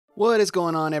What is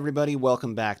going on, everybody?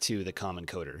 Welcome back to The Common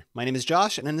Coder. My name is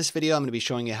Josh, and in this video, I'm going to be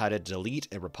showing you how to delete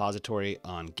a repository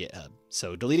on GitHub.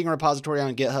 So deleting a repository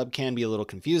on GitHub can be a little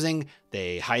confusing.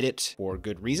 They hide it for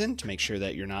good reason to make sure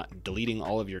that you're not deleting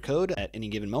all of your code at any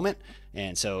given moment.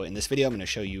 And so in this video, I'm going to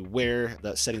show you where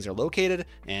the settings are located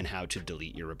and how to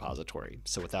delete your repository.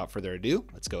 So without further ado,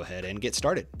 let's go ahead and get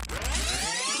started.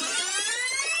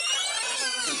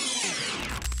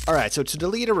 All right, so to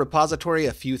delete a repository,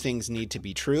 a few things need to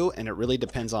be true, and it really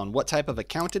depends on what type of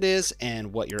account it is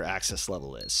and what your access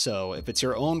level is. So if it's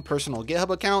your own personal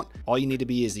GitHub account, all you need to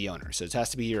be is the owner. So it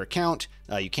has to be your account.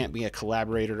 You can't be a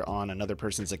collaborator on another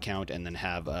person's account and then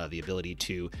have the ability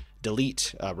to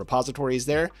delete repositories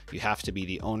there. You have to be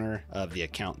the owner of the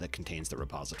account that contains the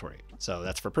repository. So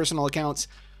that's for personal accounts.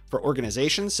 For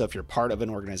organizations, so if you're part of an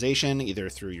organization, either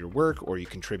through your work or you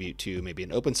contribute to maybe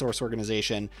an open source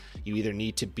organization, you either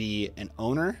need to be an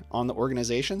owner on the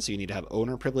organization, so you need to have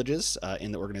owner privileges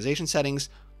in the organization settings,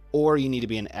 or you need to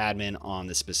be an admin on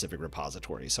the specific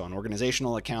repository. So on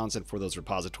organizational accounts and for those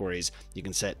repositories, you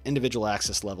can set individual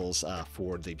access levels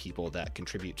for the people that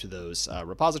contribute to those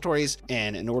repositories.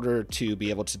 And in order to be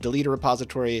able to delete a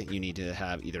repository, you need to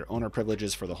have either owner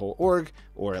privileges for the whole org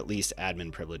or at least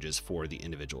admin privileges for the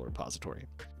individual repository.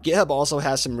 GitHub also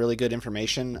has some really good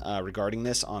information regarding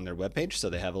this on their webpage. So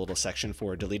they have a little section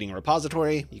for deleting a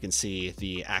repository. You can see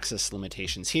the access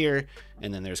limitations here,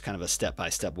 and then there's kind of a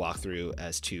step-by-step walkthrough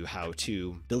as to how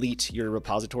to delete your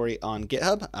repository on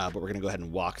GitHub. But we're going to go ahead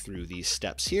and walk through these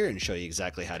steps here and show you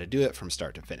exactly how to do it from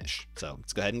start to finish. So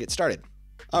let's go ahead and get started.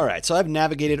 All right, so I've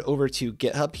navigated over to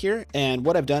GitHub here, and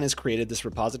what I've done is created this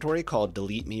repository called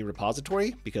delete me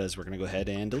repository because we're going to go ahead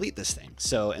and delete this thing.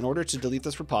 So in order to delete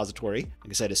this repository,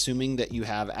 like I said, assuming that you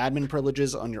have admin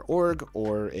privileges on your org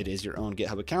or it is your own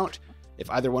GitHub account, if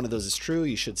either one of those is true,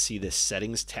 you should see this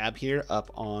settings tab here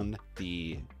up on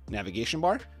the navigation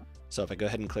bar. So if I go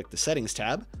ahead and click the settings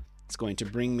tab, it's going to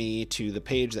bring me to the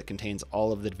page that contains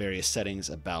all of the various settings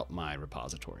about my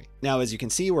repository. Now, as you can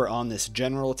see, we're on this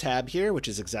general tab here, which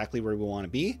is exactly where we want to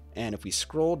be. And if we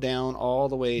scroll down all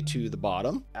the way to the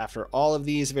bottom, after all of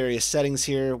these various settings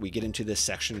here, we get into this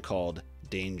section called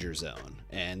danger zone.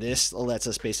 And this lets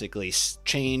us basically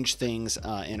change things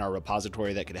in our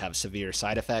repository that could have severe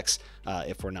side effects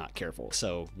if we're not careful.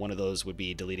 So one of those would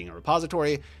be deleting a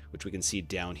repository, which we can see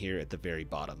down here at the very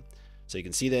bottom. So you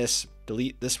can see this,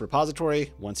 delete this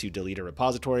repository. Once you delete a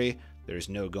repository, there's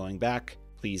no going back.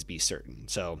 Please be certain.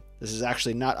 So this is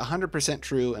actually not 100%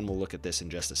 true, and we'll look at this in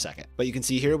just a second. But you can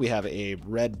see here we have a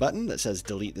red button that says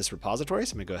delete this repository.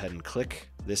 So I'm gonna go ahead and click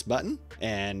this button,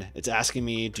 and it's asking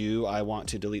me, do I want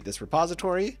to delete this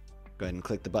repository? Go ahead and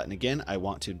click the button again. I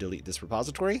want to delete this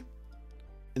repository.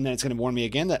 And then it's going to warn me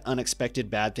again that unexpected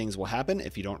bad things will happen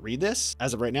if you don't read this.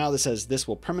 As of right now, this says this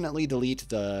will permanently delete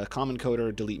the Common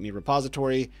Coder delete me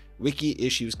repository, wiki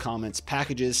issues, comments,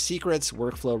 packages, secrets,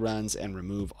 workflow runs, and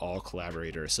remove all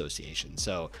collaborator associations.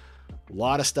 So a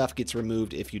lot of stuff gets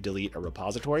removed if you delete a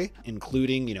repository,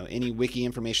 including, any wiki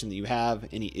information that you have,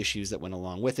 any issues that went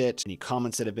along with it, any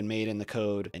comments that have been made in the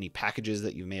code, any packages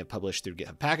that you may have published through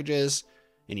GitHub packages,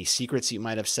 any secrets you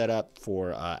might have set up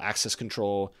for access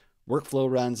control,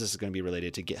 workflow runs. This is going to be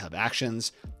related to GitHub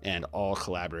Actions and all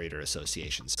collaborator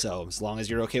associations. So as long as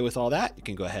you're okay with all that, you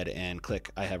can go ahead and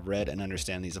click I have read and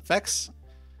understand these effects.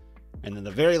 And then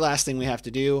the very last thing we have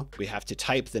to do, we have to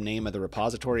type the name of the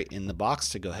repository in the box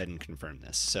to go ahead and confirm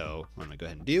this. So what I'm going to go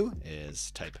ahead and do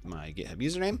is type my GitHub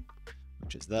username,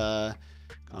 which is the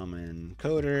Common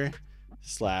Coder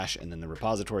 / and then the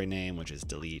repository name, which is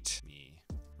delete me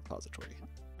repository.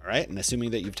 All right, and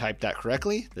assuming that you've typed that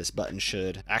correctly, this button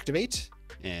should activate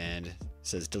and it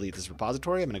says delete this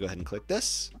repository. I'm gonna go ahead and click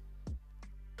this.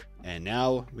 And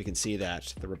now we can see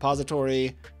that the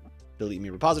repository, delete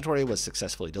me repository, was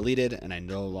successfully deleted, and I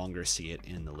no longer see it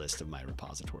in the list of my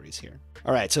repositories here.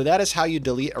 All right, so that is how you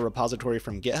delete a repository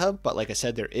from GitHub. But like I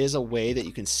said, there is a way that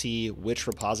you can see which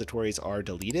repositories are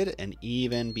deleted and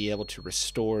even be able to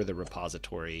restore the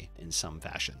repository in some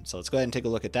fashion. So let's go ahead and take a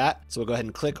look at that. So we'll go ahead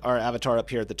and click our avatar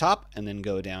up here at the top and then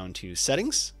go down to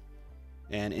settings.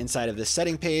 And inside of this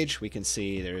setting page, we can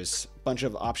see there's a bunch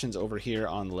of options over here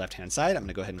on the left-hand side. I'm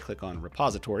gonna go ahead and click on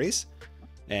repositories.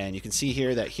 And you can see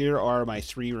here that here are my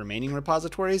 3 remaining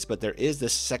repositories, but there is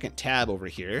this second tab over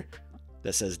here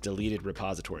that says deleted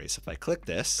repositories. If I click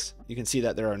this, you can see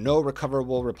that there are no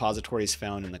recoverable repositories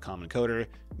found in the Common Coder. It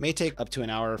may take up to an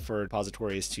hour for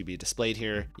repositories to be displayed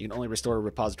here. You can only restore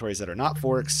repositories that are not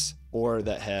forks or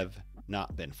that have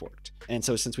not been forked. And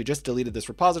so since we just deleted this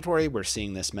repository, we're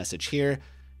seeing this message here.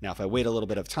 Now, if I wait a little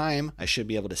bit of time, I should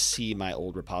be able to see my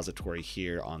old repository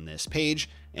here on this page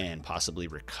and possibly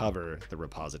recover the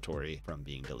repository from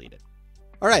being deleted.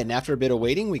 All right, and after a bit of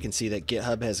waiting, we can see that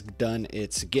GitHub has done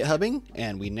its GitHubbing,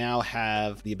 and we now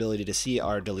have the ability to see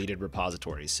our deleted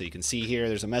repositories. So you can see here,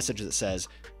 there's a message that says,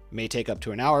 may take up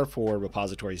to an hour for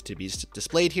repositories to be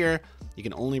displayed here. You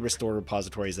can only restore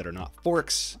repositories that are not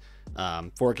forks.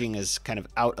 Forking is kind of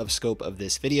out of scope of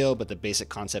this video, but the basic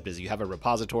concept is you have a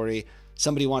repository,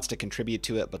 somebody wants to contribute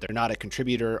to it, but they're not a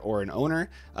contributor or an owner.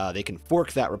 They can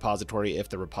fork that repository if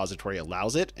the repository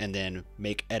allows it, and then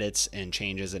make edits and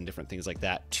changes and different things like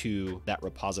that to that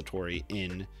repository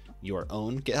in your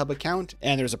own GitHub account.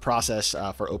 And there's a process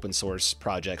for open source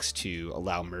projects to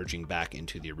allow merging back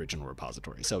into the original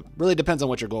repository. So it really depends on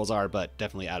what your goals are, but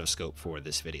definitely out of scope for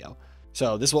this video.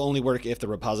 So this will only work if the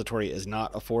repository is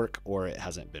not a fork or it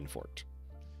hasn't been forked.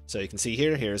 So you can see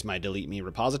here, here's my delete me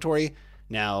repository.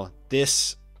 Now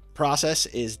this process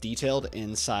is detailed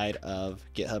inside of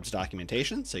GitHub's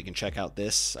documentation. So you can check out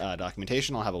this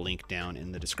documentation. I'll have a link down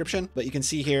in the description, but you can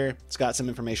see here, it's got some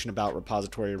information about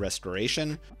repository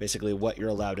restoration, basically what you're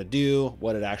allowed to do,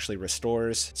 what it actually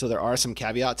restores. So there are some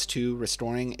caveats to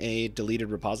restoring a deleted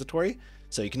repository.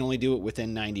 So you can only do it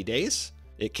within 90 days.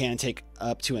 It can take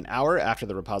up to an hour after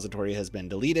the repository has been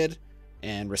deleted,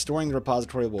 and restoring the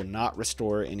repository will not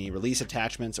restore any release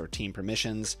attachments or team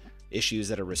permissions. Issues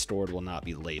that are restored will not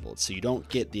be labeled. So you don't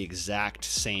get the exact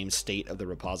same state of the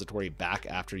repository back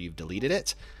after you've deleted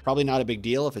it. Probably not a big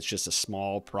deal if it's just a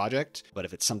small project, but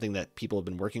if it's something that people have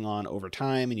been working on over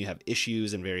time and you have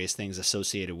issues and various things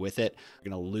associated with it,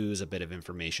 you're going to lose a bit of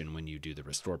information when you do the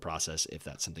restore process if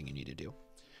that's something you need to do.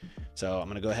 So I'm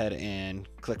going to go ahead and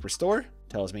click restore. It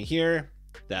tells me here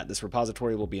that this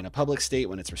repository will be in a public state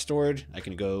when it's restored. I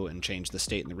can go and change the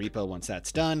state in the repo once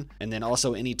that's done. And then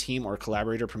also any team or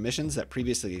collaborator permissions that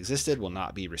previously existed will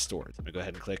not be restored. I'm going to go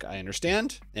ahead and click I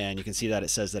understand. And you can see that it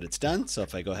says that it's done. So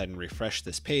if I go ahead and refresh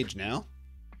this page now,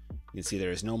 you can see there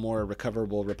is no more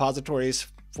recoverable repositories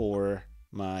for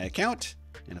my account.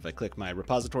 And if I click my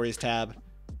repositories tab,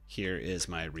 here is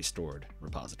my restored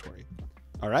repository.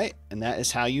 All right, and that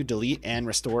is how you delete and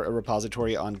restore a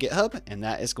repository on GitHub, and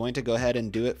that is going to go ahead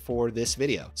and do it for this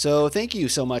video. So thank you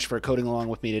so much for coding along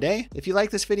with me today. If you like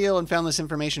this video and found this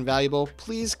information valuable,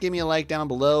 please give me a like down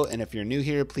below, and if you're new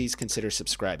here, please consider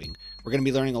subscribing. We're going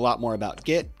to be learning a lot more about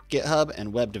Git, GitHub,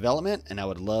 and web development, and I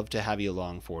would love to have you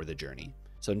along for the journey.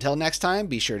 So until next time,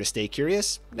 be sure to stay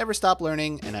curious, never stop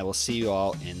learning, and I will see you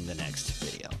all in the next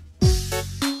video.